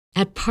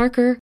At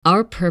Parker,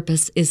 our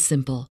purpose is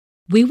simple.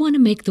 We want to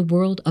make the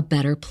world a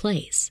better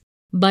place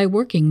by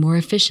working more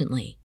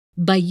efficiently,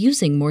 by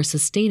using more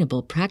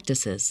sustainable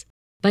practices,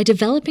 by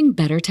developing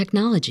better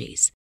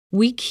technologies.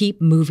 We keep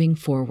moving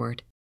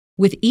forward.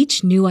 With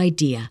each new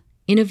idea,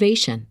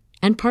 innovation,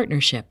 and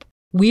partnership,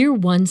 we're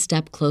one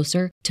step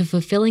closer to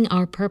fulfilling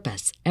our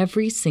purpose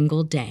every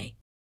single day.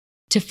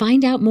 To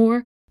find out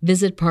more,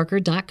 visit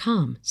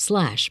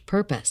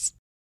parker.com/purpose.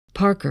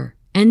 Parker,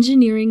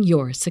 engineering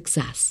your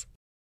success.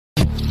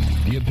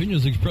 The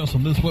opinions expressed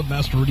on this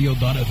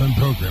WebmasterRadio.fm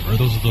program are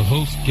those of the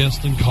host,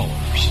 guests, and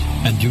callers,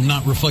 and do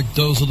not reflect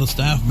those of the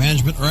staff,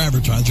 management, or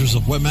advertisers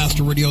of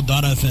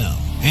WebmasterRadio.fm.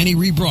 Any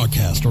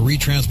rebroadcast or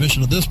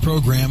retransmission of this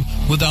program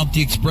without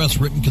the express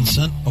written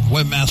consent of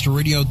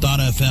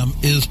WebmasterRadio.fm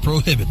is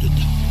prohibited.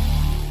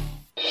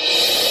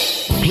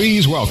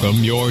 Please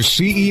welcome your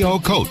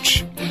CEO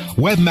coach.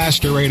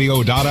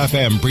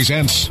 WebmasterRadio.fm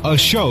presents a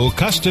show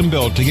custom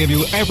built to give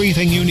you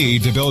everything you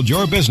need to build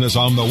your business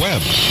on the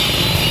web.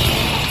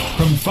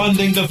 From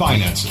funding to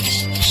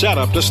finances,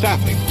 setup to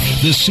staffing,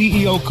 the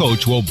CEO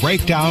coach will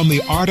break down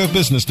the art of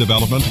business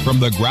development from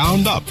the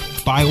ground up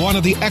by one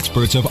of the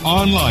experts of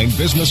online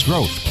business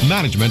growth,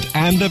 management,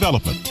 and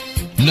development.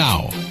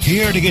 Now,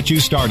 here to get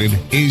you started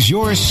is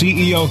your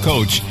CEO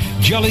coach,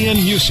 Jillian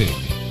Muessig.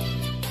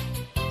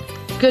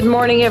 Good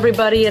morning,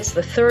 everybody. It's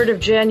the 3rd of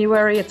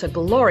January. It's a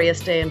glorious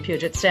day in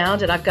Puget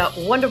Sound, and I've got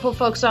wonderful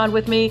folks on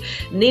with me.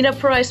 Nina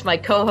Price, my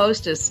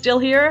co-host, is still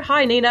here.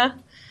 Hi, Nina.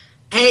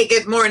 Hey,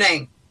 good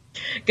morning.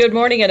 Good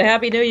morning and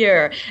Happy New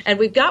Year. And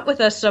we've got with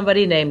us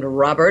somebody named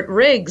Robert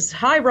Riggs.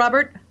 Hi,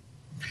 Robert.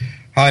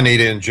 Hi,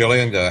 Nita and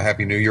Jillian.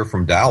 Happy New Year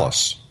from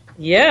Dallas.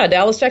 Yeah,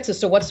 Dallas, Texas.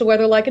 So what's the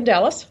weather like in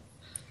Dallas?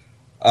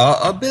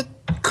 A bit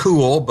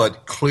cool,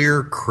 but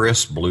clear,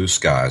 crisp blue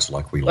skies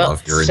like we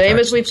love here in Texas. Same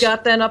as we've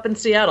got then up in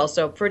Seattle,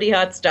 so pretty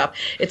hot stuff.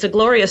 It's a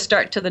glorious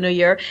start to the new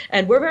year,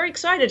 and we're very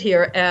excited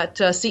here at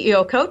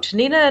CEO Coach.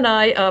 Nina and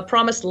I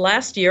promised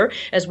last year,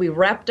 as we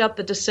wrapped up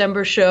the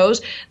December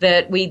shows,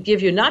 that we'd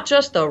give you not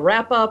just the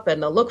wrap-up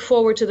and the look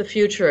forward to the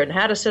future and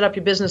how to set up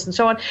your business and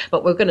so on,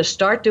 but we're going to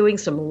start doing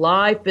some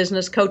live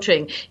business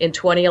coaching in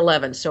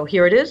 2011. So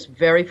here it is,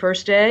 very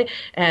first day,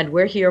 and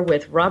we're here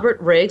with Robert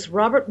Riggs.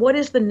 Robert, what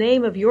is the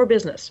name of your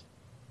business?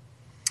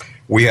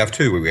 We have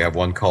two. We have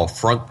one called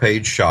Front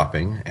Page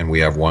Shopping, and we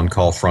have one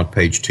called Front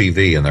Page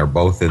TV, and they're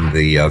both in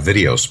the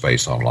video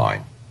space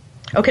online.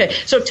 Okay,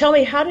 so tell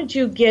me, how did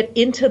you get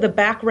into the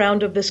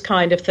background of this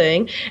kind of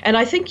thing? And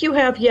I think you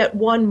have yet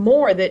one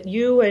more that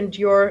you and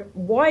your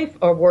wife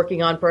are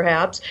working on,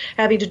 perhaps,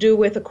 having to do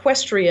with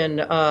equestrian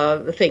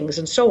things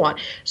and so on.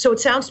 So it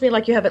sounds to me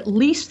like you have at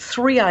least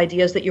 3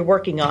 ideas that you're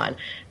working on.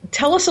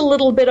 Tell us a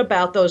little bit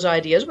about those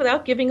ideas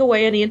without giving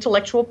away any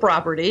intellectual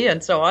property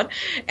and so on.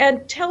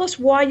 And tell us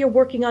why you're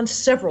working on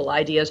several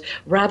ideas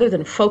rather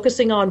than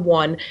focusing on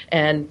one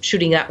and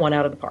shooting that one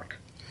out of the park.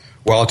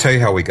 Well, I'll tell you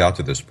how we got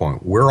to this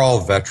point. We're all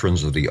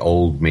veterans of the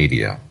old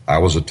media. I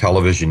was a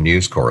television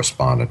news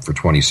correspondent for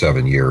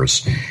 27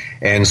 years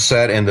and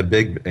sat in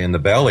the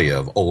belly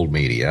of old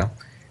media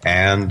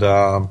and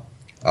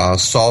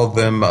saw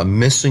them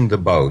missing the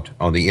boat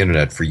on the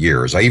internet for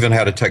years. I even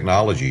had a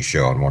technology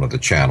show on one of the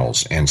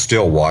channels and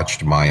still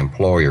watched my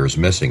employers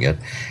missing it.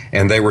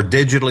 And they were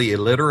digitally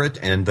illiterate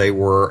and they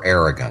were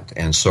arrogant.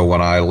 And so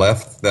when I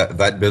left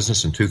that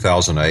business in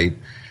 2008,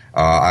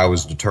 I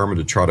was determined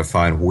to try to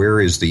find where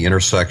is the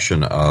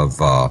intersection of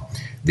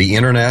the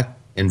internet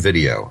and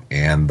video.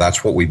 And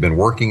that's what we've been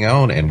working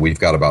on. And we've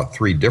got about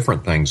 3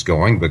 different things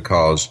going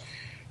because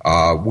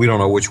we don't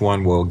know which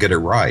one will get it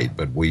right.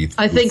 But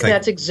I think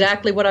that's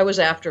exactly what I was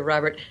after,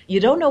 Robert. You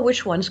don't know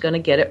which one's going to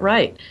get it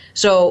right.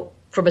 So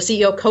from a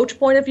CEO coach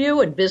point of view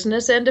and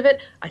business end of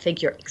it, I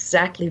think you're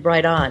exactly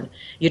right on.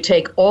 You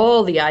take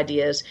all the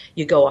ideas,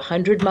 you go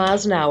 100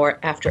 miles an hour.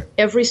 After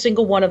every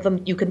single one of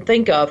them you can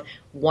think of,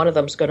 one of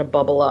them's going to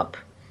bubble up.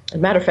 As a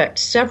matter of fact,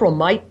 several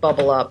might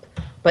bubble up,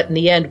 but in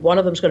the end, one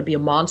of them's going to be a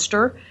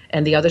monster,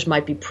 and the others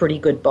might be pretty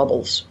good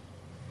bubbles.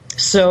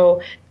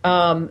 So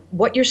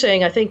what you're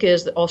saying, I think,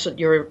 is that also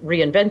you're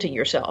reinventing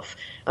yourself.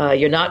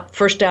 You're not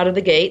first out of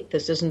the gate.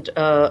 This isn't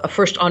a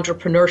first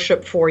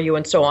entrepreneurship for you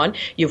and so on.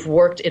 You've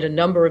worked in a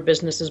number of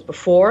businesses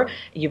before.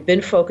 You've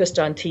been focused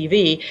on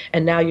TV,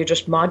 and now you're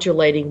just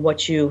modulating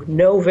what you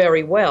know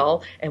very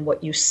well and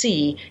what you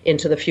see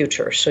into the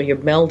future. So you're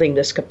melding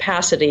this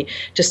capacity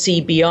to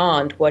see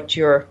beyond what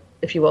your,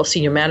 if you will,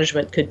 senior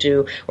management could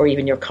do or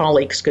even your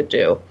colleagues could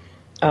do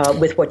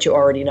with what you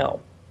already know.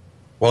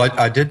 Well,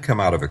 I did come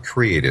out of a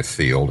creative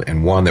field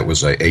and one that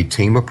was a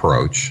team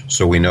approach,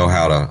 so we know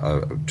how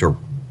to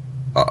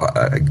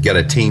get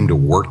a team to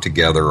work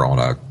together on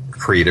a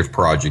creative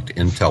project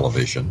in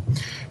television.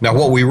 Now,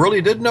 what we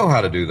really did know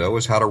how to do, though,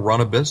 is how to run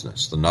a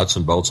business, the nuts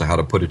and bolts of how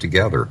to put it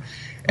together.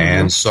 Mm-hmm.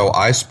 And so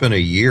I spent a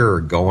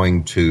year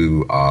going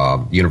to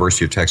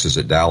University of Texas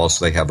at Dallas.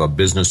 They have a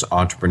business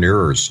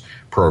entrepreneurs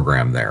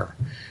program there.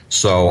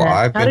 So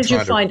I've been How did you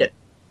find it?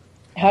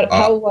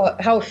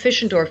 How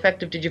efficient or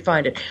effective did you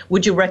find it?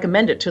 Would you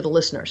recommend it to the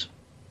listeners?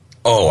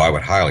 Oh, I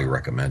would highly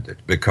recommend it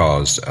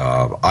because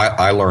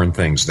I learned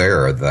things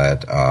there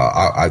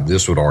that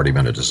this would have already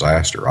been a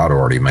disaster. I'd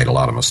already made a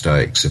lot of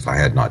mistakes if I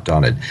had not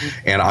done it.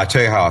 And I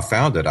tell you how I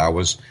found it. I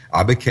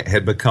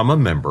had become a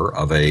member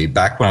of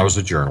back when I was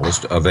a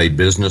journalist, of a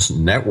business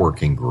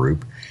networking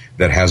group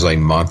that has a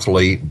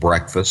monthly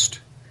breakfast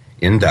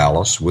in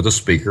Dallas with a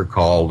speaker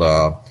called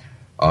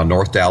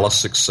North Dallas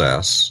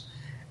Success.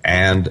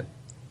 And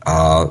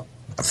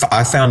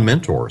I found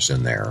mentors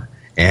in there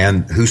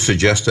and who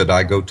suggested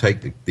I go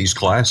take these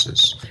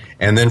classes.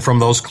 And then from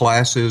those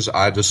classes,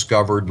 I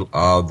discovered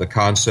the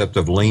concept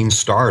of lean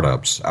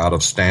startups out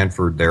of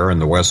Stanford there in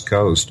the West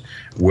Coast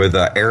with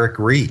Eric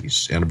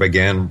Ries, and I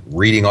began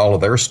reading all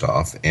of their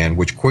stuff, and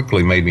which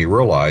quickly made me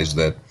realize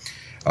that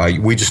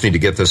we just need to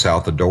get this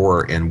out the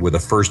door, and with a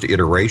first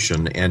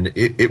iteration, and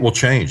it will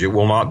change. It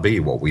will not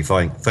be what we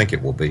think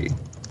it will be.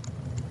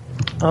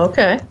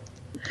 Okay.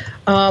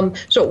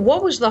 So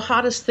what was the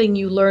hottest thing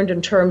you learned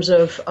in terms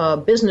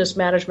of business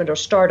management or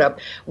startup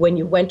when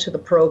you went to the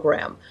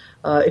program?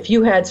 If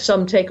you had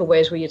some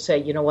takeaways where you'd say,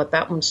 you know what,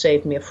 that one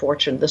saved me a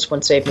fortune, this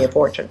one saved me a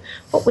fortune,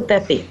 what would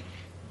that be?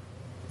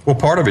 Well,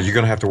 part of it, you're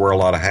going to have to wear a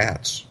lot of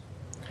hats.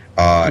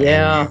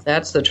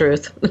 That's the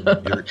truth.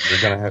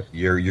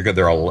 you're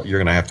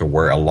going to have to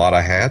wear a lot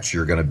of hats.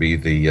 You're going to be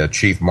the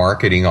chief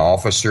marketing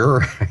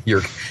officer.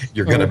 You're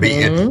going to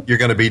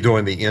be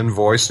doing the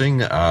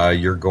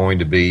invoicing. You're going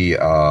to be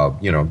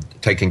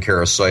taking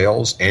care of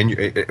sales, and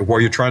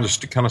while you're trying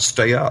to kind of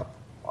stay up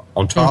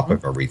on top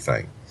of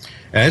everything,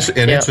 and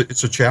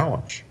it's a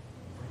challenge.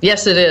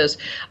 Yes, it is.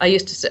 I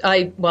used to say,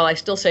 I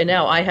still say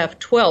now, I have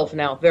 12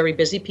 now very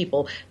busy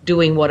people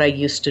doing what I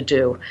used to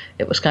do.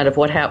 It was kind of,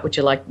 what hat would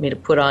you like me to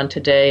put on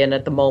today and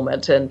at the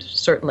moment? And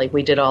certainly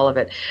we did all of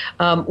it.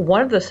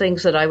 One of the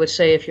things that I would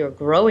say, if you're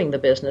growing the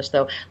business,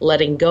 though,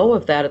 letting go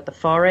of that at the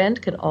far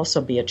end can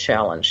also be a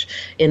challenge.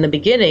 In the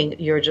beginning,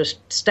 you're just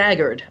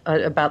staggered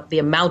about the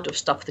amount of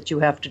stuff that you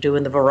have to do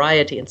and the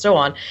variety and so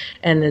on.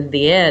 And in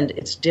the end,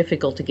 it's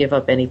difficult to give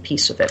up any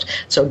piece of it.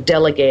 So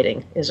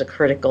delegating is a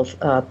critical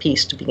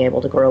piece to being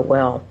able to grow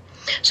well.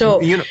 So,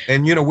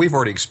 we've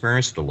already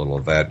experienced a little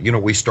of that.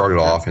 We started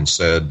off and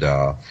said,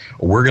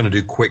 we're going to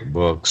do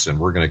QuickBooks and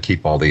we're going to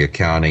keep all the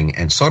accounting.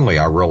 And suddenly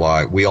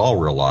we all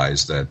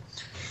realized that,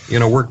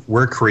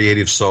 we're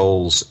creative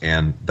souls,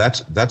 and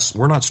that's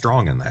we're not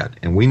strong in that.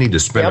 And we need to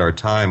spend our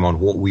time on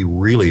what we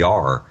really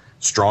are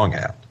strong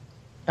at.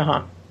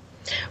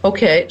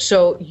 Okay,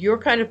 so you're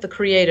kind of the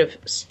creative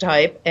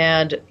type,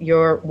 and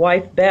your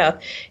wife, Beth,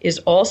 is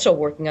also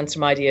working on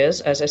some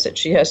ideas. As I said,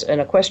 she has an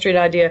equestrian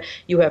idea.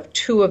 You have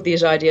two of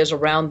these ideas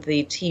around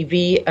the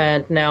TV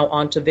and now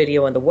onto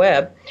video and the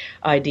web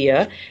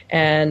idea.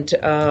 And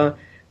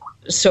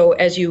so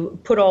as you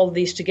put all of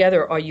these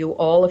together, are you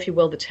all, if you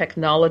will, the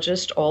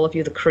technologist, all of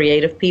you the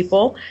creative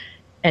people?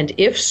 And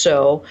if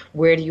so,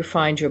 where do you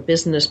find your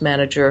business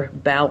manager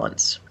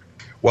balance?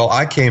 Well,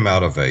 I came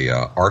out of a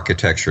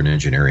architecture and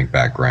engineering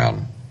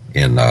background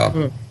in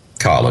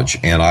college,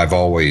 and I've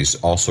always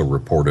also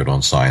reported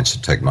on science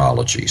and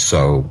technology.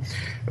 So,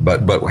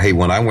 but hey,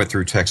 when I went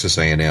through Texas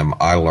A&M,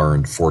 I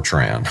learned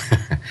Fortran,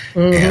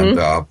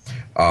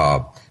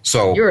 and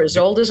so you're as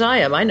old as I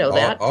am. I know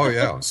that. Oh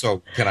yeah.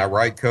 So can I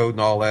write code and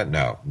all that?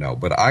 No.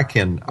 But I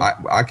can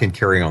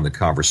carry on the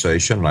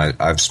conversation.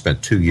 I've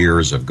spent 2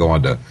 years of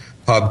going to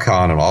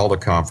PubCon and all the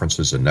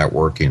conferences and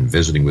networking and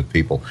visiting with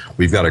people.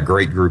 We've got a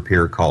great group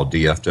here called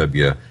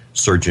DFW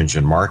Search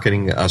Engine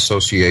Marketing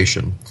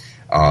Association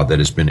that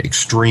has been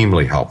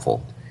extremely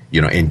helpful,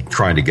 in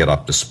trying to get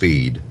up to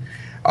speed.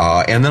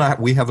 And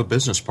then we have a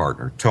business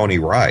partner, Tony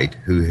Wright,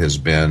 who has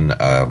been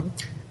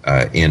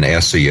in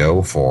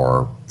SEO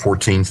for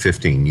 14,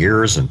 15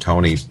 years. And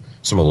Tony,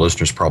 some of the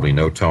listeners probably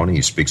know Tony.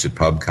 He speaks at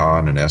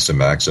PubCon and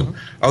SMX and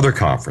other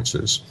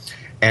conferences.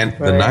 And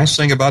the nice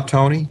thing about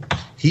Tony,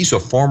 he's a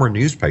former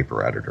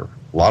newspaper editor.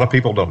 A lot of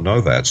people don't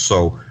know that.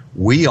 So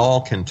we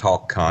all can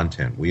talk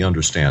content. We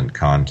understand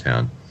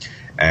content.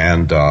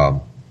 And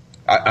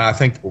I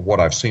think what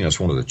I've seen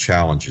is one of the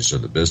challenges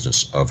of the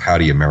business of how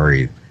do you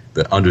marry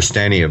the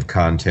understanding of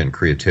content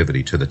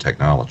creativity to the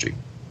technology.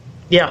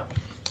 Yeah.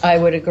 I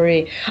would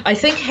agree. I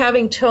think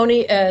having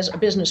Tony as a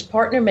business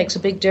partner makes a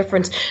big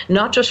difference,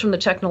 not just from the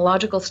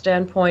technological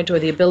standpoint or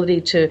the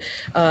ability to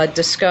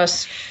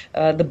discuss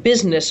the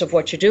business of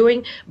what you're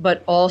doing,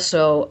 but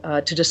also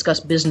to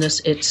discuss business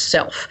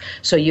itself.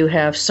 So you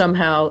have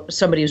somehow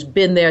somebody who's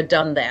been there,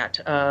 done that,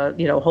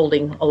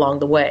 holding along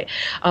the way.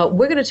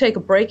 We're going to take a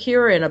break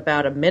here in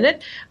about a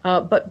minute.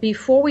 But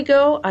before we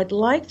go, I'd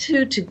like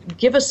to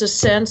give us a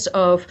sense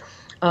of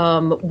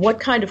what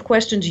kind of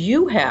questions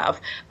you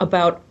have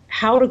about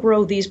how to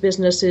grow these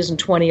businesses in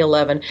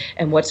 2011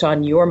 and what's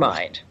on your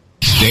mind.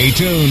 Stay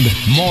tuned.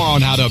 More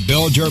on how to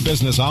build your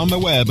business on the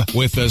web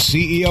with the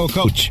CEO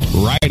Coach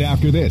right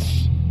after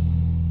this.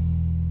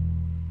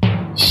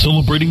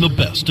 Celebrating the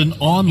best in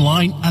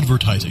online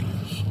advertising,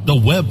 the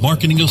Web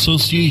Marketing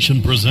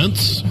Association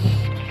presents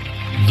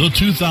the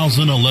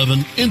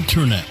 2011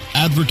 Internet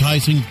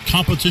Advertising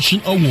Competition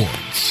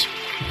Awards.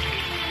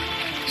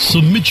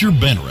 Submit your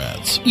banner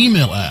ads,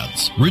 email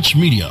ads, rich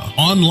media,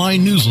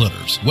 online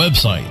newsletters,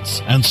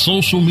 websites, and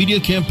social media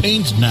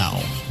campaigns now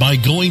by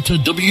going to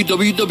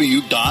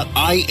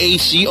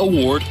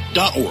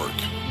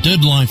www.iacaward.org.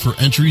 Deadline for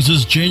entries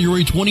is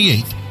January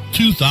 28th,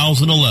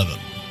 2011.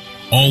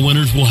 All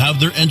winners will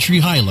have their entry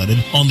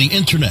highlighted on the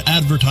Internet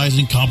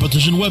Advertising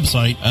Competition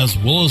website, as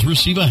well as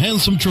receive a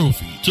handsome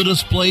trophy to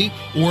display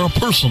or a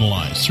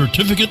personalized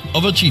certificate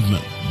of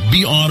achievement.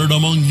 Be honored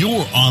among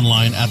your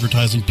online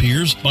advertising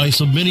peers by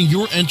submitting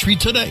your entry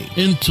today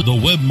into the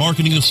Web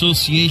Marketing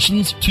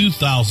Association's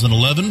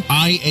 2011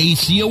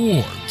 IAC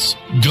Awards.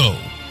 Go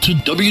to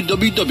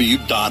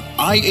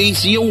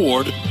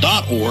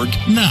www.iacaward.org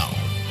now.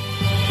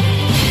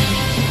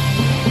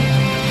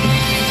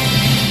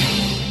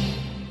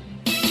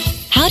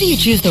 How do you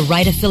choose the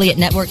right affiliate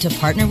network to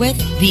partner with?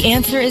 The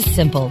answer is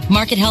simple.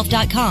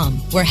 MarketHealth.com,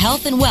 where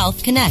health and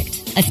wealth connect.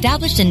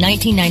 Established in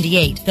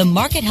 1998, the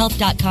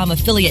MarketHealth.com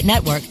affiliate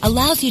network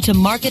allows you to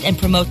market and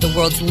promote the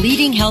world's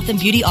leading health and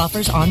beauty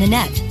offers on the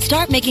net.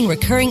 Start making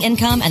recurring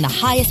income and the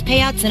highest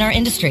payouts in our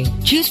industry.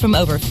 Choose from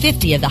over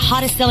 50 of the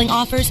hottest selling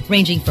offers,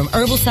 ranging from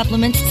herbal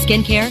supplements,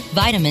 skincare,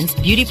 vitamins,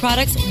 beauty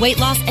products, weight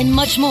loss, and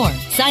much more.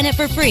 Sign up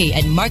for free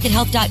at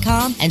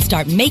MarketHealth.com and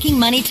start making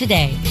money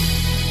today.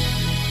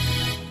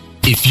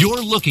 If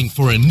you're looking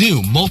for a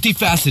new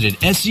multifaceted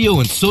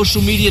SEO and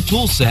social media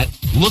tool set,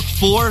 look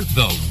for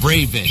the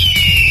Raven.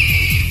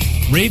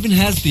 Raven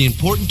has the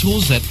important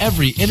tools that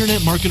every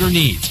internet marketer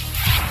needs.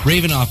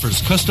 Raven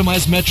offers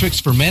customized metrics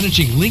for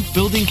managing link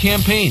building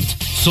campaigns,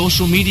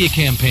 social media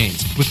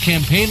campaigns, with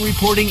campaign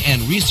reporting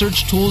and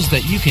research tools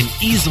that you can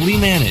easily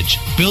manage.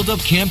 Build up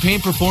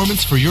campaign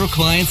performance for your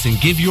clients and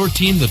give your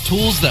team the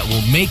tools that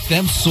will make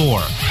them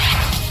soar.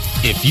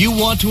 If you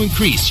want to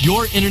increase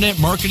your internet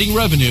marketing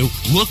revenue,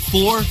 look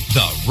for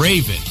the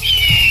Raven.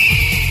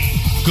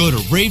 Go to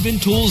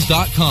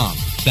raventools.com.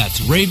 That's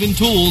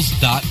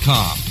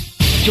raventools.com.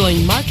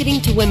 Join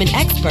Marketing to Women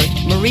expert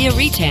Maria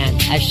Retan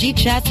as she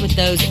chats with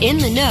those in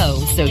the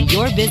know so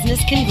your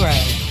business can grow.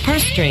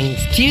 Purse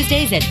Strings,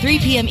 Tuesdays at 3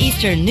 p.m.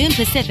 Eastern, noon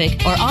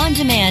Pacific, or on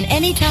demand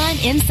anytime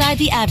inside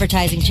the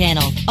advertising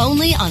channel.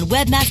 Only on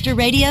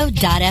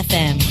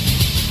webmasterradio.fm.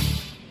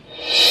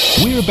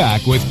 We're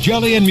back with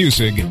Jillian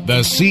Muessig, the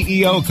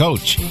CEO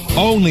Coach,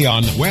 only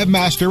on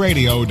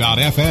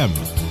webmasterradio.fm.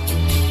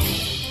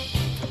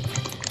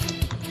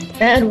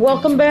 And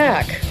welcome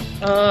back.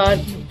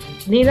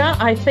 Nina,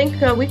 I think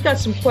we've got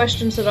some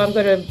questions that I'm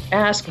going to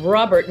ask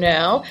Robert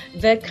now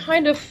that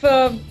kind of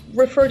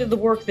refer to the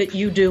work that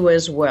you do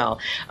as well.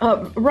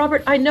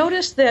 Robert, I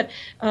noticed that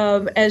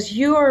as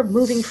you are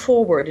moving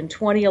forward in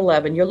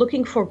 2011, you're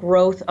looking for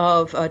growth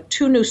of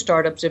two new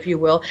startups, if you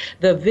will,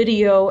 the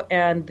video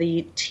and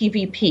the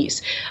TV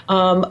piece.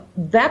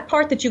 That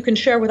part that you can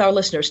share with our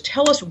listeners,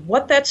 tell us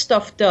what that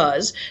stuff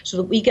does so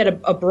that we get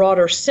a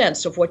broader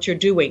sense of what you're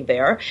doing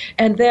there.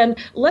 And then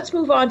let's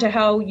move on to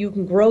how you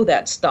can grow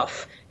that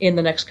stuff in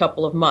the next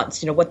couple of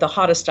months, what the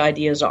hottest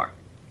ideas are.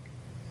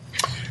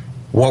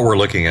 What we're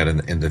looking at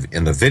in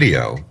the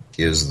video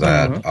is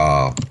that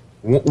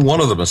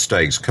one of the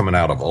mistakes coming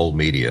out of old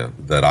media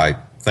that I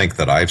think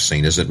that I've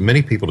seen is that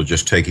many people are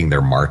just taking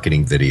their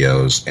marketing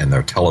videos and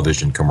their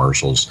television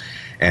commercials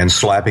and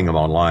slapping them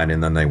online,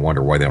 and then they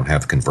wonder why they don't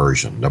have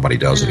conversion. Nobody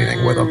does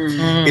anything with them.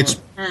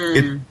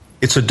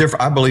 It's a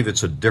different. I believe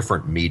it's a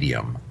different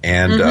medium,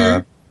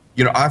 and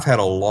I've had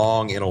a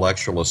long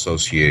intellectual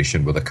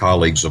association with the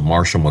colleagues of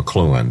Marshall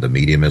McLuhan. The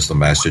medium is the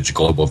message,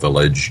 Global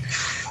Village,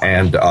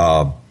 and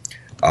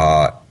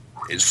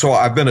so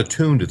I've been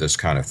attuned to this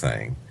kind of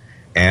thing.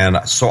 And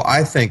so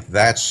I think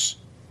that's,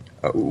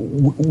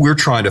 we're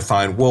trying to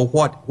find, well,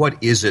 what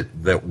is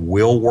it that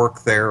will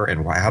work there,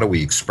 and how do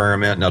we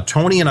experiment? Now,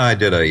 Tony and I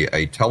did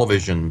a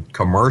television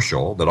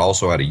commercial that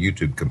also had a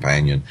YouTube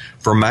companion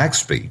for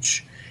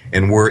MaxSpeech,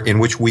 in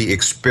which we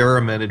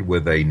experimented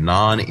with a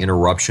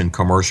non-interruption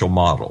commercial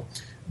model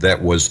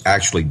that was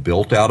actually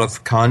built out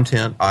of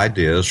content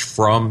ideas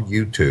from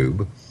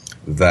YouTube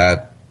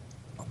that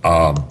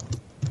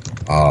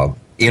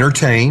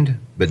entertained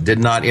but did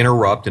not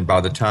interrupt. And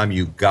by the time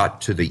you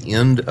got to the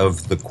end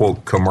of the,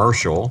 quote,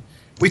 commercial,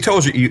 we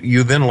told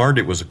you then learned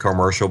it was a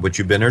commercial, but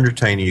you've been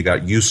entertained and you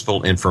got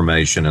useful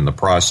information in the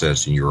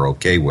process, and you were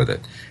okay with it.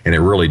 And it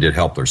really did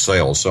help their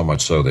sales, so much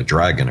so that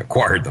Dragon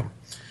acquired them.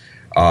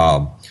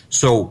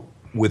 So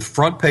with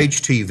Front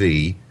Page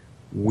TV,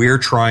 we're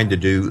trying to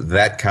do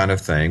that kind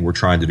of thing. We're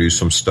trying to do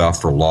some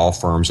stuff for law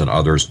firms and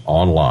others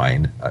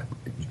online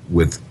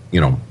with,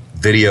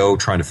 video,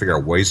 trying to figure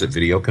out ways that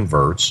video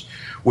converts.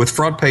 With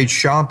Front Page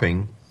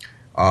Shopping,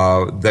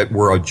 that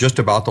we're just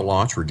about to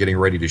launch, we're getting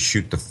ready to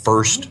shoot the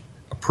first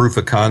proof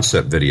of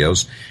concept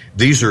videos.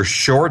 These are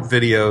short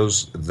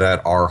videos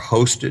that are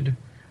hosted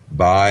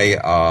by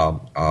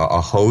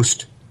a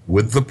host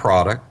with the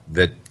product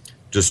that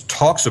just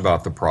talks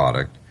about the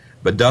product,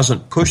 but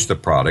doesn't push the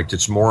product.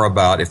 It's more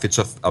about, if it's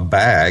a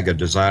bag, a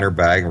designer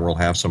bag, and we'll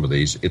have some of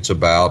these, it's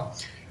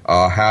about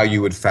how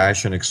you would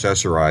fashion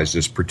accessorize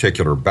this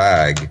particular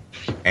bag.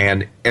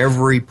 And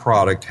every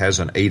product has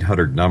an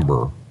 800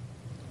 number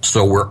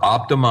So we're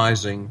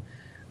optimizing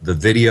the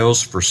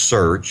videos for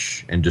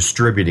search and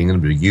distributing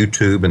them to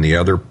YouTube and the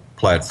other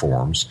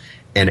platforms,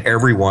 and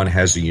everyone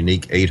has a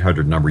unique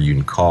 800 number you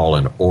can call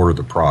and order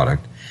the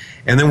product.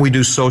 And then we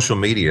do social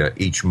media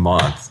each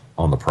month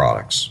on the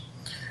products.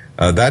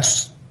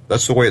 That's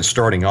the way it's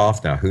starting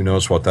off now. Who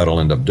knows what that'll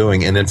end up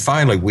doing? And then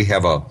finally, we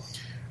have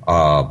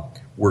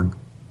we're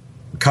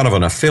kind of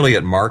an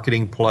affiliate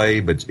marketing play,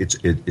 but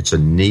it's a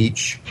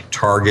niche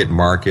target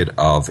market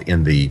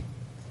in the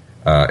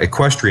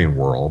equestrian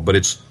world, but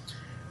it's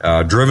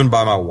driven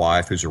by my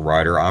wife, who's a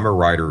writer. I'm a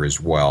writer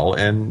as well,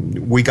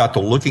 and we got to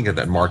looking at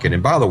that market.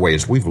 And by the way,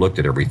 as we've looked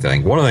at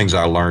everything, one of the things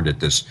I learned at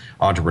this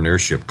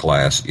entrepreneurship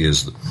class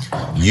is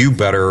you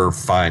better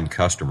find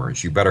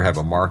customers. You better have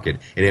a market,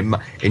 and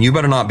you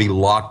better not be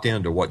locked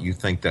into what you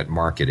think that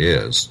market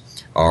is,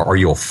 or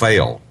you'll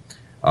fail.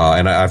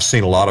 And I've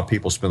seen a lot of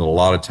people spend a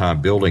lot of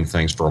time building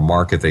things for a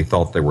market they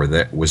thought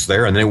was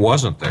there, and it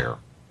wasn't there.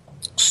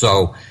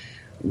 So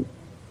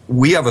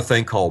we have a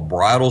thing called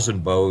Bridles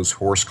and Bows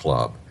Horse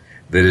Club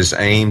that is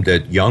aimed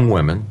at young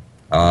women,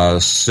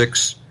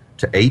 6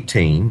 to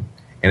 18,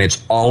 and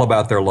it's all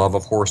about their love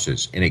of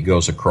horses. And it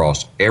goes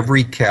across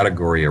every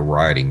category of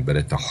riding, but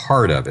at the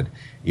heart of it,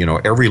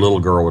 every little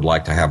girl would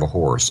like to have a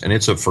horse. And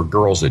it's for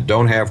girls that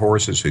don't have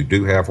horses, who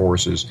do have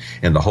horses,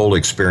 and the whole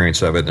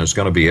experience of it. And there's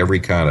going to be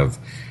every kind of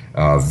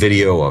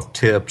video of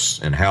tips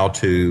and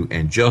how-to,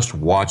 and just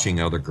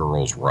watching other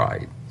girls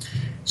ride.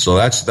 So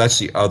that's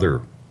the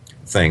other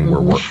thing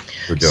we're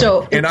doing.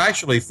 So, and I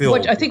actually feel...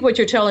 I think what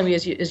you're telling me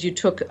is you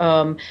took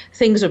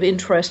things of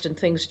interest and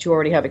things that you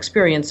already have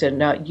experience in.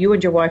 Now, you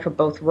and your wife are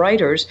both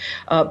writers,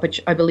 but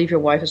I believe your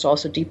wife is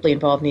also deeply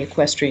involved in the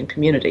equestrian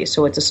community,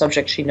 so it's a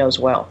subject she knows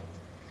well.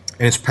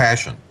 And it's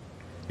passion.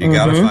 You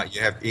got to find...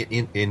 You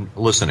have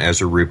listen,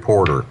 as a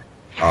reporter,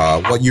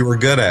 what you were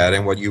good at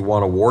and what you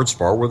won awards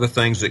for were the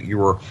things that you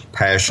were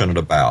passionate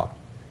about.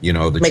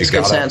 That Makes you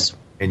got good sense.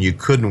 And you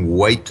couldn't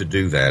wait to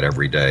do that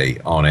every day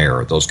on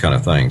air, those kind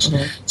of things.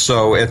 Mm-hmm.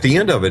 So at the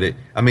end of it,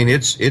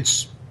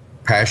 it's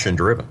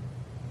passion-driven.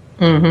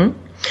 Mm-hmm.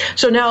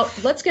 So now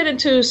let's get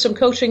into some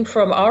coaching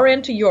from our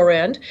end to your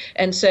end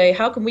and say,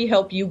 how can we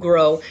help you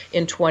grow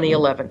in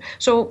 2011?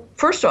 So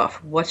first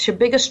off, what's your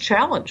biggest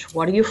challenge?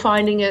 What are you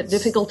finding it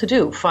difficult to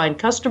do? Find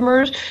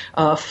customers,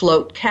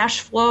 float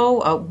cash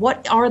flow?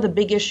 What are the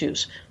big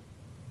issues?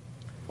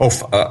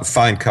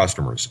 Find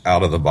customers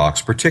out of the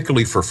box,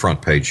 particularly for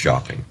front-page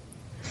shopping.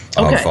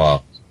 Okay.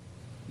 So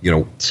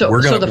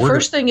the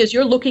first thing is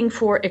you're looking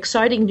for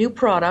exciting new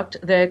product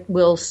that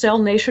will sell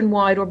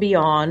nationwide or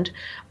beyond,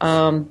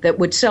 that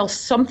would sell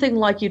something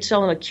like you'd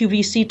sell in a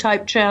QVC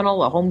type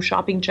channel, a home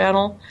shopping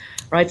channel,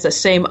 right? It's the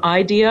same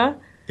idea.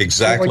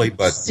 Exactly,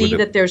 but see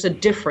that there's a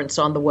difference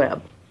on the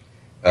web.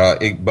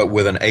 But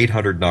with an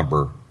 800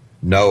 number,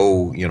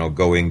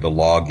 going to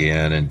log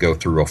in and go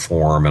through a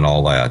form and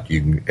all that.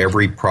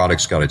 Every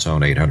product's got its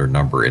own 800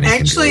 number, and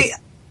actually.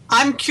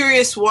 I'm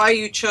curious why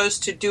you chose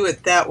to do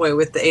it that way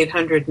with the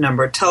 800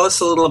 number. Tell us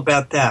a little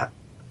about that.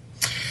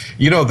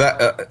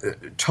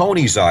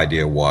 Tony's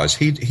idea was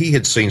he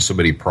had seen so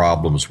many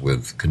problems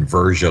with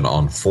conversion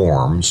on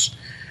forms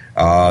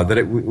that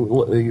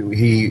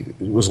he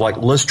was like,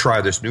 let's try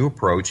this new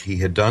approach. He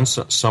had done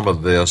some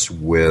of this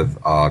with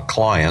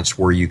clients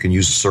where you can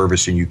use a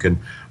service and you can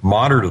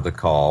monitor the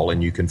call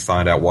and you can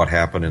find out what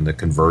happened in the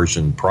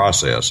conversion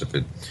process. If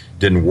it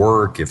didn't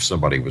work, if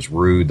somebody was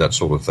rude, that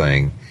sort of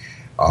thing.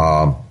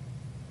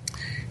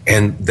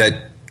 And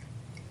that,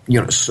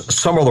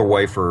 some other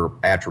way for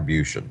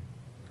attribution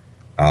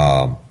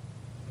to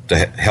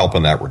help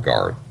in that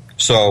regard.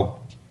 So,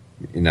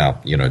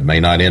 it may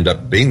not end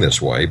up being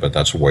this way, but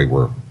that's the way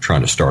we're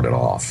trying to start it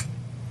off.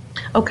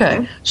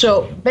 Okay.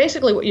 So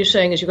basically what you're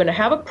saying is you're going to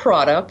have a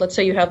product. Let's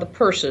say you have the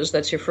purses.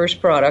 That's your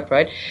first product,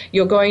 right?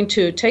 You're going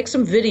to take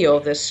some video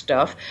of this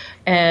stuff,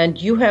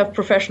 and you have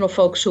professional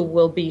folks who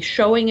will be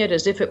showing it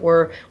as if it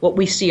were what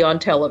we see on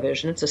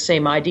television. It's the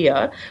same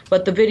idea,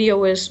 but the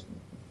video is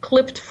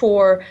clipped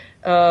for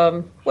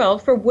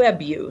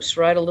web use,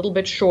 right? A little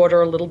bit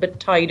shorter, a little bit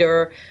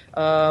tighter.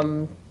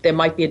 There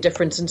might be a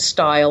difference in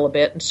style a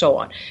bit, and so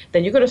on.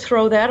 Then you're going to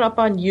throw that up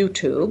on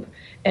YouTube,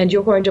 and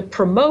you're going to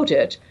promote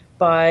it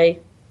by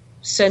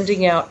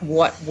sending out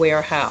what,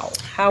 where, how.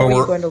 How are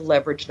you going to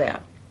leverage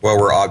that? Well,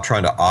 we're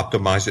trying to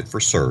optimize it for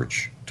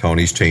search.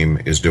 Tony's team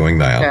is doing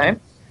that. Okay.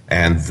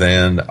 And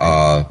then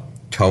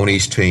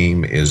Tony's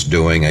team is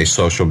doing a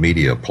social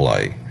media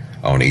play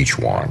on each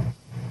one.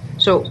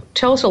 So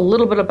tell us a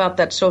little bit about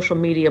that social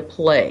media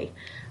play.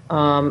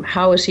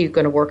 How is he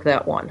going to work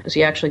that one? Is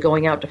he actually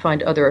going out to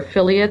find other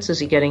affiliates? Is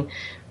he getting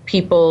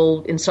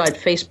people inside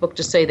Facebook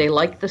to say they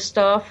like the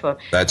stuff? How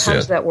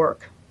does that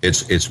work?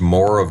 It's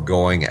more of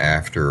going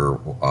after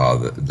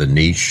the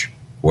niche,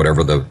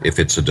 if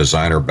it's a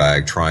designer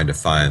bag, trying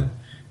to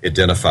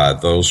identify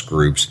those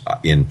groups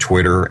in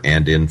Twitter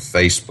and in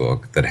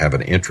Facebook that have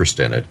an interest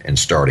in it and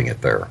starting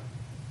it there.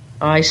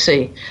 I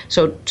see.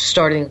 So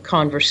starting a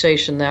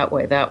conversation that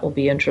way, that will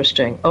be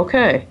interesting.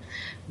 Okay,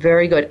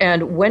 very good.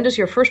 And when does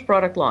your first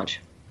product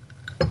launch?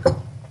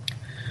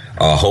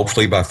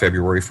 hopefully by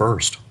February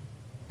 1st.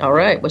 All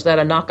right. Was that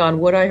a knock on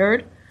wood I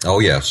heard? Oh,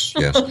 yes.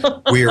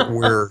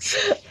 We're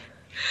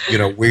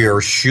we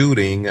are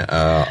shooting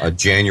a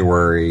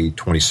January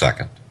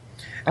 22nd.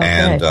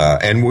 Okay.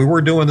 And we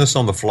were doing this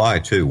on the fly,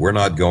 too. We're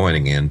not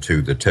going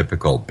into the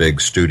typical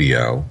big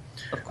studio.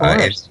 Of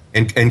course.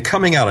 And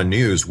coming out of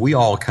news, we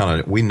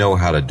know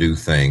how to do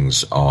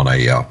things on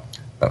a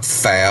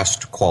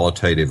fast,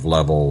 qualitative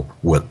level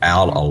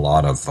without a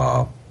lot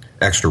of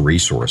extra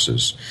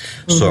resources.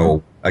 Mm-hmm.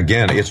 So,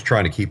 again, it's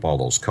trying to keep all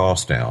those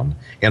costs down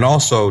and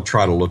also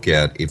try to look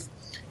at, if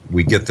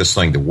we get this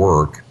thing to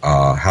work,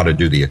 how to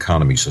do the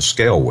economies of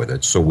scale with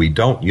it. So you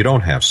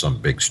don't have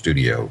some big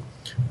studio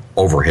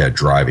overhead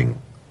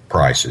driving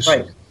prices.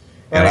 Right.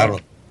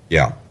 And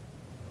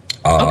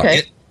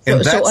okay.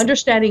 So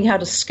understanding how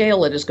to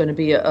scale it is going to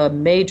be a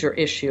major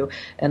issue.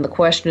 And the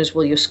question is,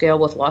 will you scale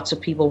with lots of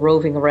people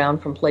roving around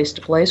from place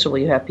to place, or will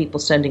you have people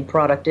sending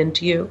product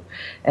into you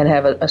and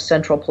have a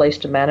central place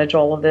to manage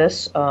all of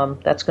this?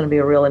 That's going to be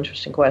a real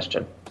interesting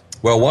question.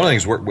 Well, one of the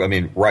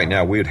things, right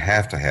now we would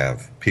have to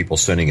have people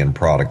sending in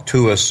product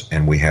to us,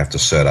 and we have to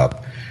set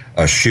up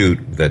a shoot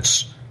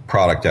that's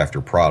product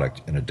after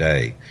product in a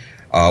day.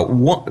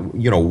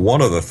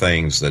 One of the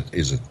things that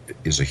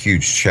is a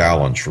huge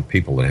challenge for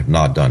people that have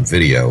not done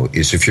video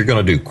is if you're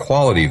going to do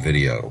quality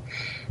video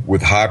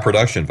with high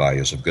production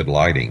values of good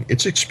lighting,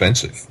 it's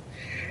expensive,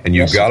 and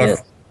you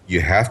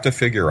have to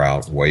figure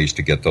out ways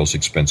to get those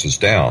expenses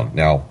down.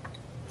 Now,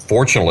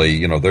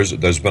 fortunately,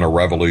 there's been a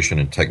revolution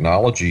in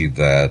technology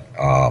that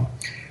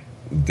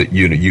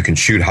you can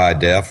shoot high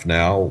def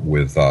now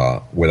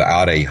without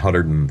a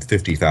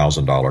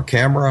 $150,000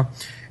 camera.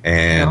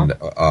 And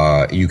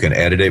you can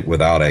edit it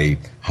without a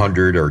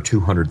 $100,000 or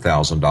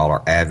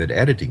 $200,000 Avid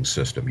editing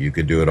system. You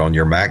could do it on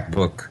your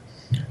MacBook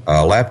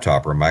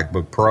laptop or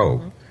MacBook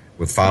Pro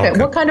with Final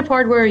Cut. What kind of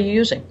hardware are you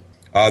using?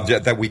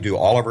 That we do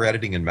all of our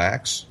editing in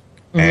Macs,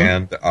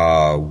 and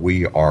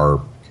we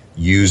are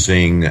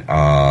using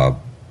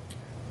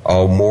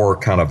more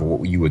kind of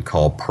what you would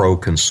call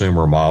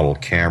pro-consumer model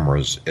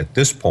cameras at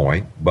this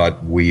point.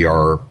 But we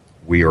are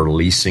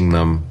leasing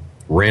them,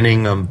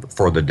 renting them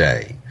for the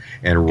day.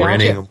 And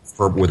renting them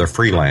with a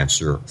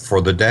freelancer for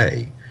the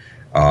day,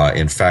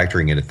 and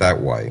factoring it that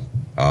way.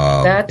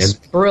 That's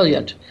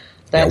brilliant.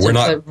 That's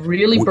a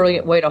really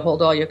brilliant way to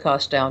hold all your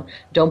costs down.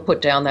 Don't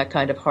put down that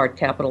kind of hard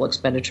capital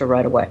expenditure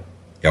right away.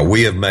 Yeah,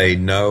 we have made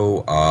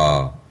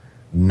no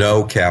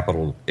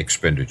capital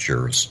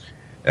expenditures,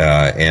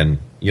 and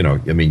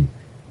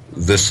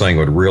this thing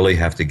would really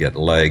have to get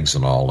legs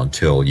and all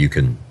until you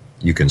can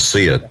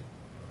see it.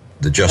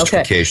 The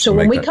justification. Okay. So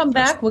when we come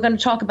back, we're going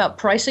to talk about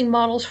pricing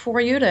models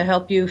for you to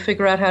help you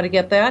figure out how to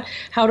get that,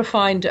 how to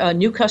find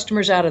new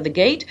customers out of the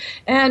gate,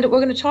 and we're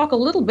going to talk a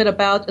little bit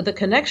about the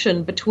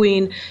connection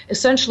between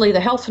essentially the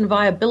health and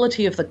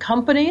viability of the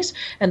companies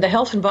and the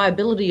health and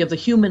viability of the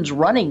humans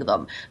running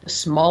them. The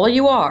smaller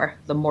you are,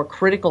 the more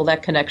critical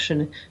that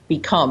connection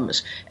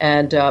becomes.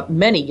 And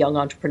many young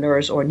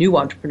entrepreneurs, or new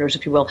entrepreneurs,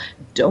 if you will,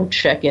 don't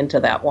check into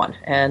that one.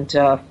 And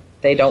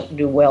they don't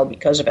do well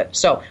because of it.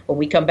 So when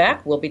we come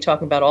back, we'll be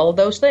talking about all of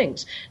those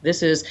things.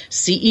 This is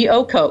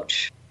CEO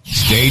Coach.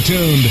 Stay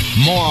tuned.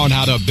 More on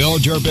how to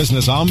build your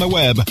business on the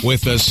web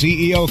with the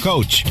CEO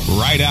Coach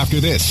right after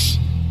this.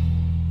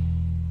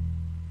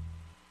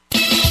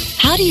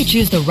 How do you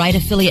choose the right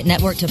affiliate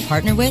network to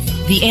partner with?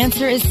 The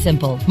answer is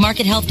simple.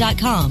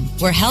 MarketHealth.com,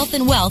 where health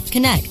and wealth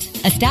connect.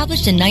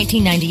 Established in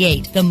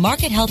 1998, the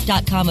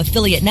MarketHealth.com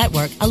affiliate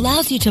network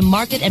allows you to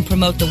market and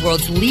promote the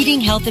world's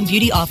leading health and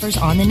beauty offers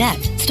on the net.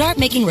 Start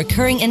making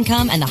recurring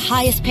income and the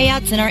highest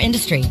payouts in our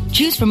industry.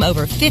 Choose from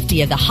over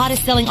 50 of the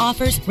hottest selling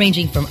offers,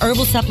 ranging from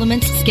herbal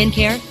supplements,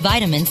 skincare,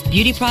 vitamins,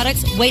 beauty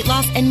products, weight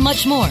loss, and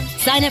much more.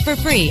 Sign up for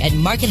free at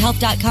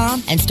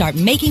MarketHealth.com and start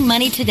making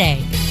money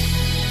today.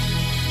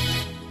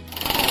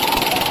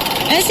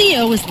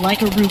 SEO is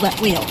like a roulette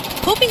wheel,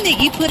 hoping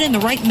that you put in the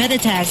right meta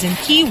tags and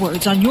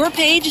keywords on your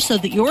page so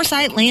that your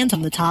site lands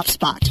on the top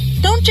spot.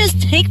 Don't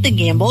just take the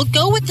gamble,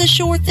 go with the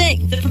sure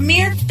thing. The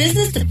premier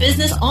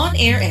business-to-business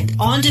on-air and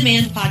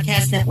on-demand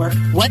podcast network,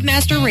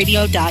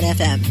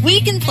 webmasterradio.fm.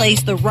 We can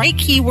place the right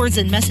keywords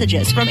and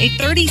messages from a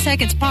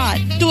 30-second spot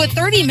to a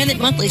 30-minute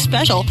monthly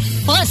special.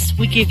 Plus,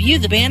 we give you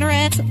the banner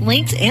ads,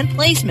 links, and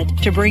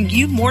placement to bring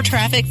you more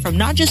traffic from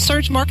not just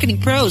search marketing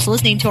pros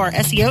listening to our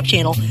SEO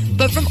channel,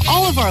 but from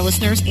all of our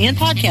listeners and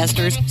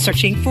podcasters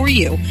searching for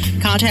you.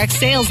 Contact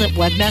sales at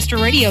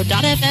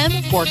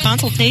webmasterradio.fm for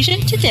consultation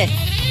today.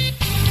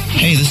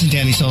 Hey, this is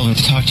Danny Sullivan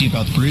to talk to you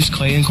about Bruce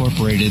Clay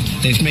Incorporated.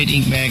 They've made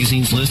Inc.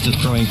 Magazine's list of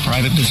growing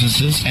private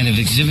businesses and have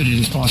exhibited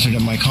and sponsored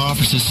at my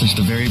conferences since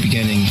the very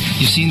beginning.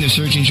 You've seen their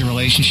search engine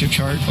relationship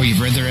chart, or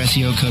you've read their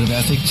SEO code of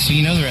ethics, so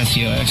you know they're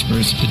SEO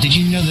experts. But did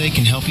you know they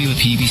can help you with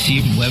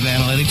PPC, web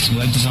analytics,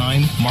 web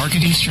design,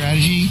 marketing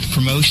strategy,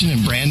 promotion,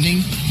 and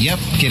branding? Yep,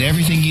 get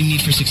everything you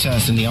need for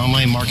success in the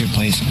online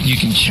marketplace. You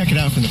can check it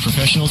out from the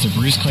professionals at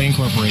Bruce Clay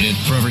Incorporated.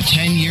 For over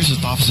 10 years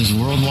with offices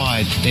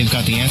worldwide, they've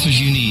got the answers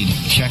you need.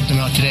 Check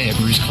them out today at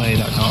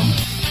bruceclay.com.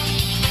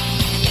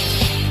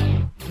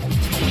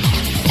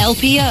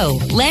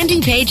 LPO,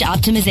 Landing Page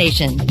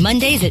Optimization,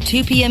 Mondays at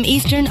 2 p.m.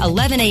 Eastern,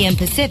 11 a.m.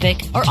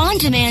 Pacific, or on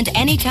demand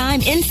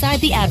anytime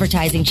inside the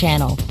advertising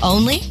channel.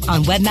 Only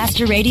on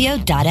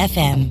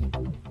webmasterradio.fm.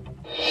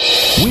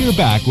 We're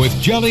back with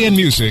Jillian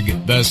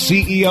Muessig, the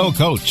CEO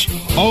Coach,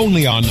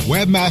 only on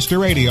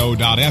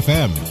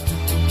webmasterradio.fm.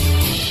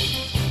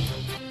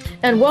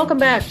 And welcome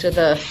back to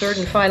the third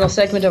and final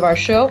segment of our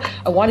show.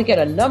 I want to get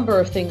a number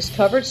of things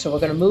covered, so we're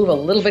going to move a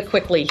little bit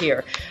quickly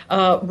here.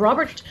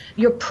 Robert,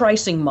 your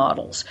pricing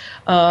models.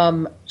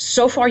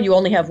 So far, you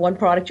only have one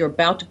product. You're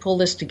about to pull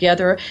this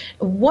together.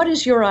 What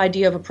is your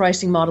idea of a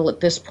pricing model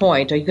at this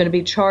point? Are you going to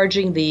be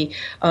charging the,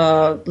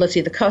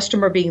 the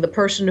customer being the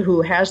person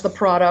who has the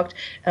product,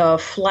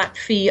 flat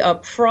fee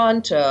up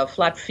front,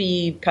 flat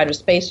fee kind of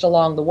spaced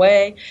along the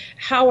way?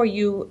 How are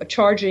you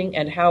charging,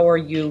 and how are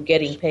you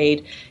getting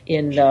paid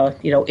in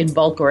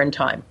bulk or in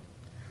time?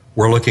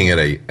 We're looking at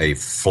a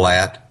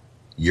flat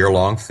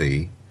year-long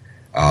fee.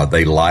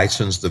 They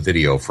license the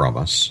video from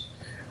us.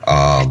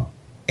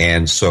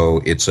 And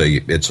so it's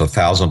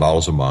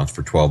 $1,000 a month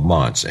for 12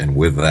 months. And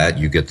with that,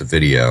 you get the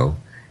video,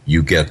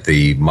 you get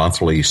the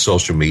monthly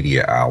social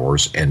media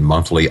hours and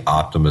monthly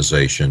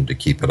optimization to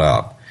keep it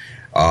up.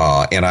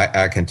 And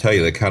I can tell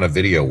you the kind of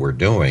video we're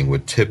doing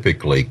would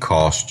typically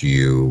cost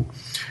you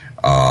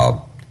at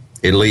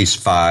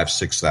least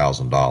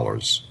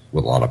 $5,000-$6,000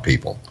 with a lot of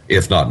people,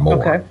 if not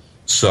more. Okay.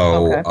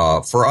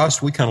 So for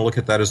us, we kind of look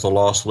at that as the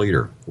loss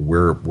leader.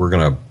 We're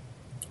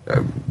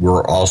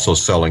also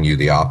selling you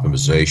the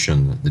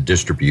optimization, the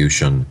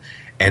distribution,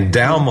 and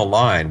down the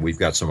line, we've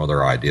got some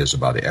other ideas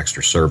about the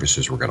extra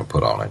services we're going to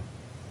put on it.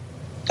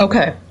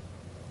 Okay.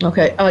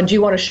 Do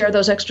you want to share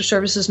those extra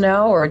services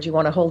now, or do you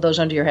want to hold those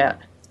under your hat?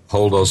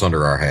 Hold those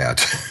under our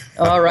hat.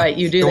 All right,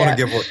 you do that.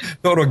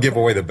 Don't want to give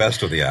away the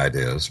best of the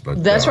ideas,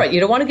 but that's right. You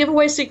don't want to give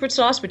away secret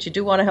sauce, but you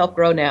do want to help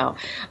grow now.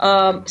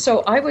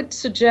 So I would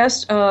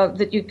suggest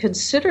that you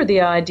consider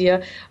the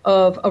idea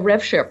of a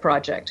rev share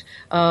project.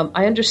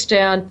 I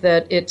understand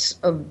that it's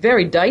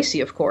very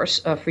dicey, of course,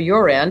 for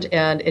your end,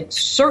 and it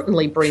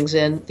certainly brings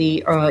in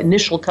the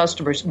initial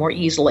customers more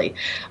easily.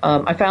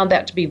 I found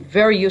that to be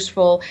very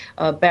useful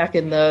back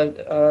in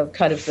the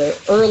kind of the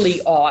early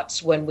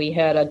aughts when we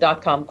had a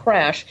dot-com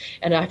crash,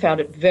 and I found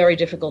it very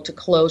difficult to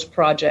close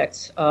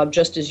projects,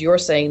 just as you're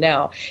saying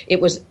now.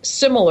 It was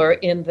similar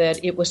in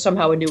that it was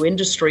somehow a new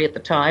industry at the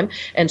time,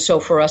 and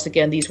so for us,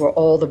 again, these were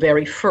all the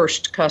very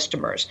first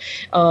customers.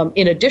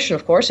 In addition,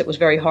 of course, it was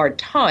very hard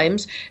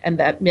times, and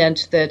that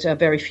meant that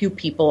very few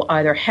people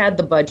either had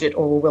the budget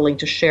or were willing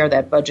to share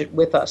that budget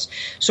with us.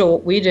 So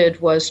what we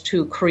did was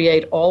to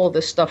create all of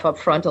this stuff up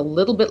front, a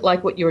little bit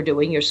like what you're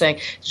doing. You're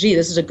saying, gee,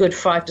 this is a good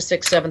 $5,000 to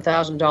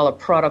 $7,000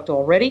 product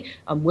already.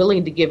 I'm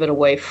willing to give it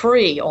away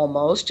free,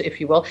 almost,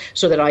 if you will,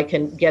 so that I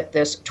can get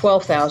this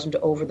 $12,000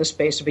 over the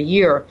space of a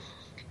year.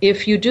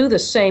 If you do the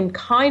same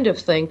kind of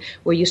thing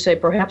where you say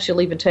perhaps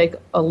you'll even take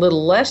a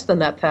little less than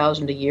that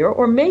 $1,000 a year,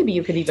 or maybe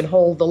you can even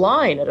hold the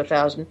line at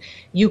 $1,000,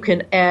 you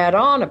can add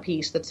on a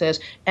piece that says,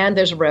 and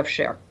there's a rev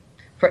share.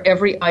 For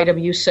every item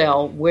you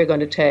sell, we're going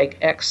to take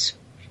X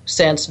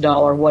cents,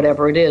 dollar,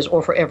 whatever it is,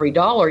 or for every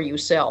dollar you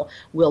sell,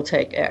 we'll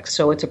take X.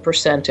 So it's a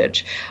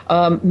percentage.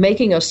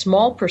 Making a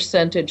small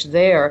percentage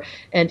there,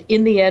 and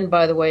in the end,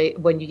 by the way,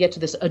 when you get to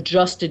this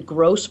adjusted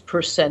gross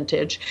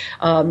percentage,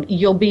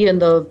 you'll be in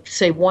the,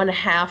 say,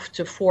 0.5%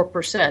 to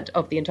 4%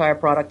 of the entire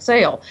product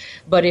sale.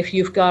 But if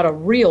you've got a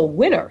real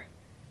winner,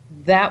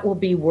 that will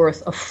be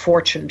worth a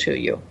fortune to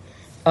you.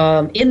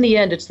 In the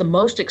end, it's the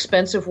most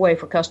expensive way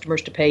for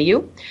customers to pay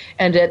you,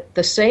 and at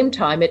the same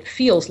time, it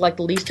feels like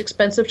the least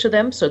expensive to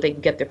them, so they can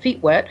get their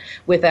feet wet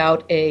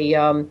without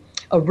a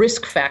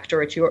risk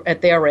factor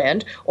at their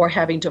end, or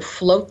having to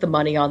float the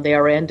money on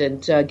their end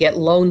and get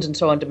loans and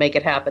so on to make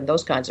it happen,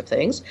 those kinds of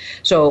things.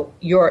 So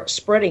you're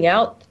spreading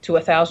out to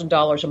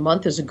 $1,000 a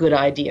month is a good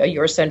idea.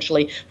 You're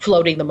essentially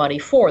floating the money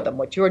for them.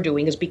 What you're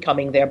doing is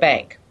becoming their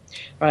bank.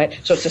 Right?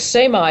 So it's the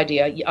same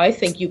idea. I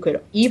think you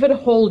could even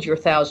hold your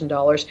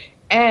 $1,000,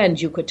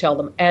 and you could tell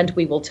them, and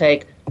we will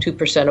take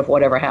 2% of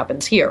whatever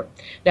happens here.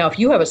 Now, if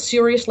you have a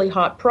seriously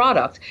hot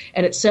product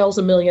and it sells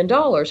 $1 million,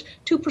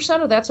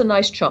 2% of that's a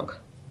nice chunk.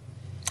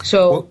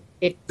 So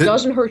it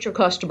doesn't hurt your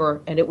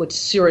customer, and it would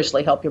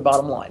seriously help your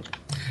bottom line.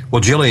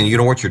 Well, Jillian, you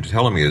know what you're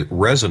telling me, it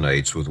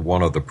resonates with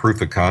one of the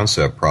proof of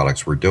concept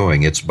products we're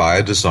doing. It's by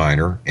a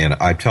designer, and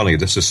I'm telling you,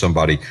 this is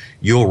somebody,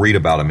 you'll read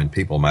about them in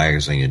People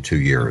magazine in 2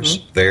 years.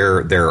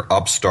 Mm-hmm. They're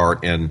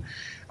upstart, and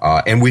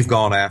we've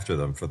gone after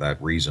them for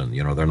that reason.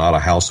 You know, they're not a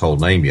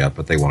household name yet,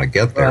 but they want to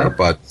get there. Right.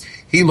 But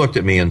he looked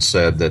at me and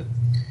said that,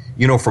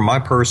 you know, for my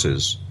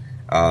purses,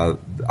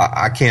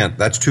 I can't,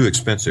 that's too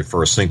expensive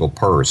for a single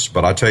purse.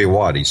 But I tell you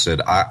what, he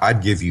said,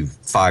 I'd give you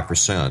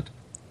 5%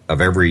 of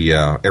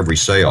every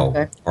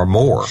sale or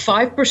more.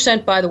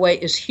 5%, by the way,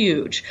 is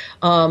huge.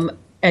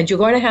 And you're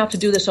going to have to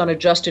do this on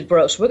adjusted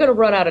gross. We're going to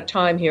run out of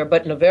time here,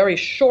 but in a very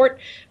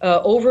short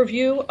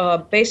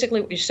overview,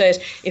 basically what you say is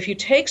if you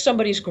take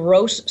somebody's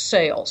gross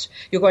sales,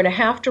 you're going to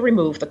have to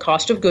remove the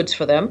cost of goods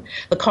for them,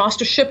 the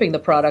cost of shipping the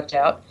product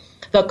out,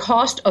 the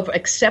cost of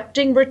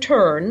accepting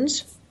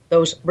returns,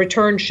 those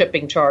return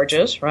shipping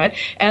charges, right?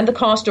 And the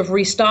cost of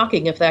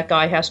restocking if that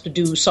guy has to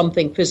do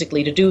something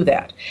physically to do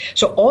that.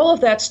 So all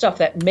of that stuff,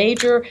 that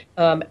major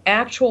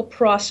actual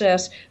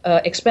process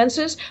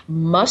expenses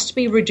must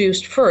be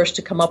reduced first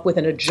to come up with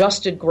an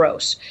adjusted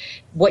gross.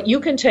 What you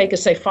can take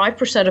is, say,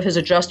 5% of his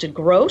adjusted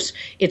gross.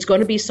 It's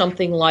going to be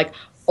something like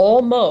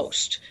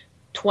almost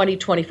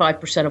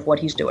 25% of what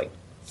he's doing.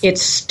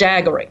 It's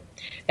staggering.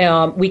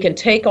 We can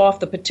take off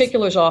the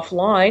particulars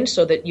offline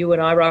so that you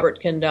and I, Robert,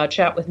 can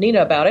chat with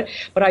Nina about it.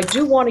 But I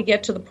do want to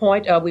get to the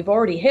point. We've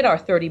already hit our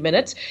 30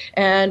 minutes,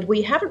 and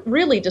we haven't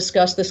really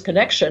discussed this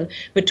connection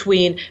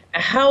between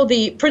how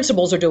the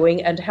principals are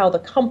doing and how the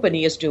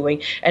company is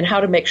doing and how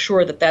to make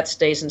sure that that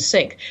stays in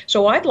sync.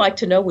 So I'd like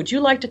to know, would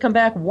you like to come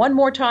back one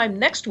more time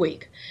next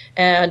week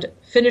and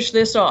finish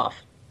this off?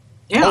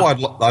 Yeah. Oh, I'd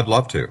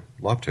love to.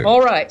 Love to.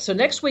 All right. So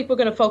next week, we're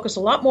going to focus a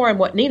lot more on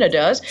what Nina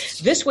does.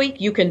 This week,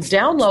 you can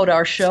download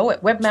our show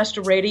at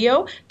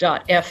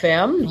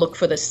webmasterradio.fm. Look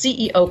for the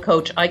CEO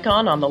Coach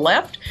icon on the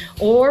left,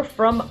 or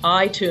from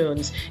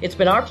iTunes. It's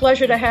been our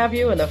pleasure to have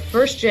you in the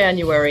first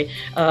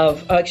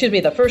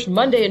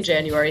Monday in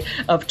January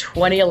of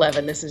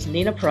 2011. This is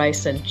Nina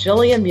Price and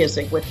Jillian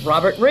Music with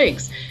Robert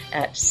Riggs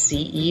at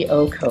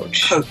CEO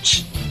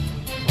Coach.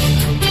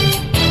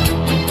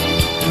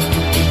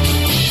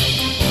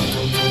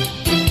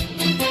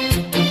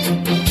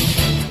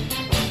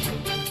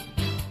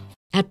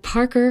 At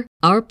Parker,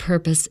 our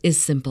purpose is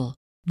simple.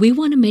 We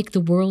want to make the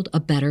world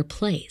a better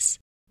place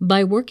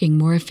by working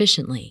more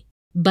efficiently,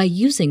 by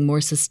using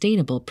more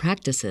sustainable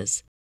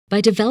practices,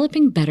 by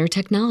developing better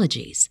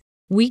technologies.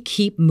 We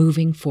keep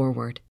moving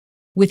forward.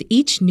 With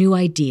each new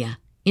idea,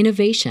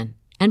 innovation,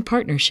 and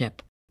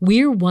partnership,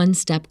 we're one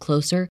step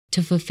closer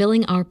to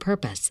fulfilling our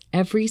purpose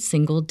every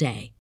single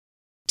day.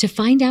 To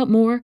find out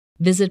more,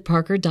 visit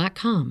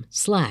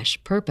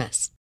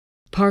parker.com/purpose.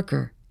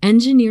 Parker,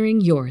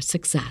 engineering your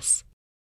success.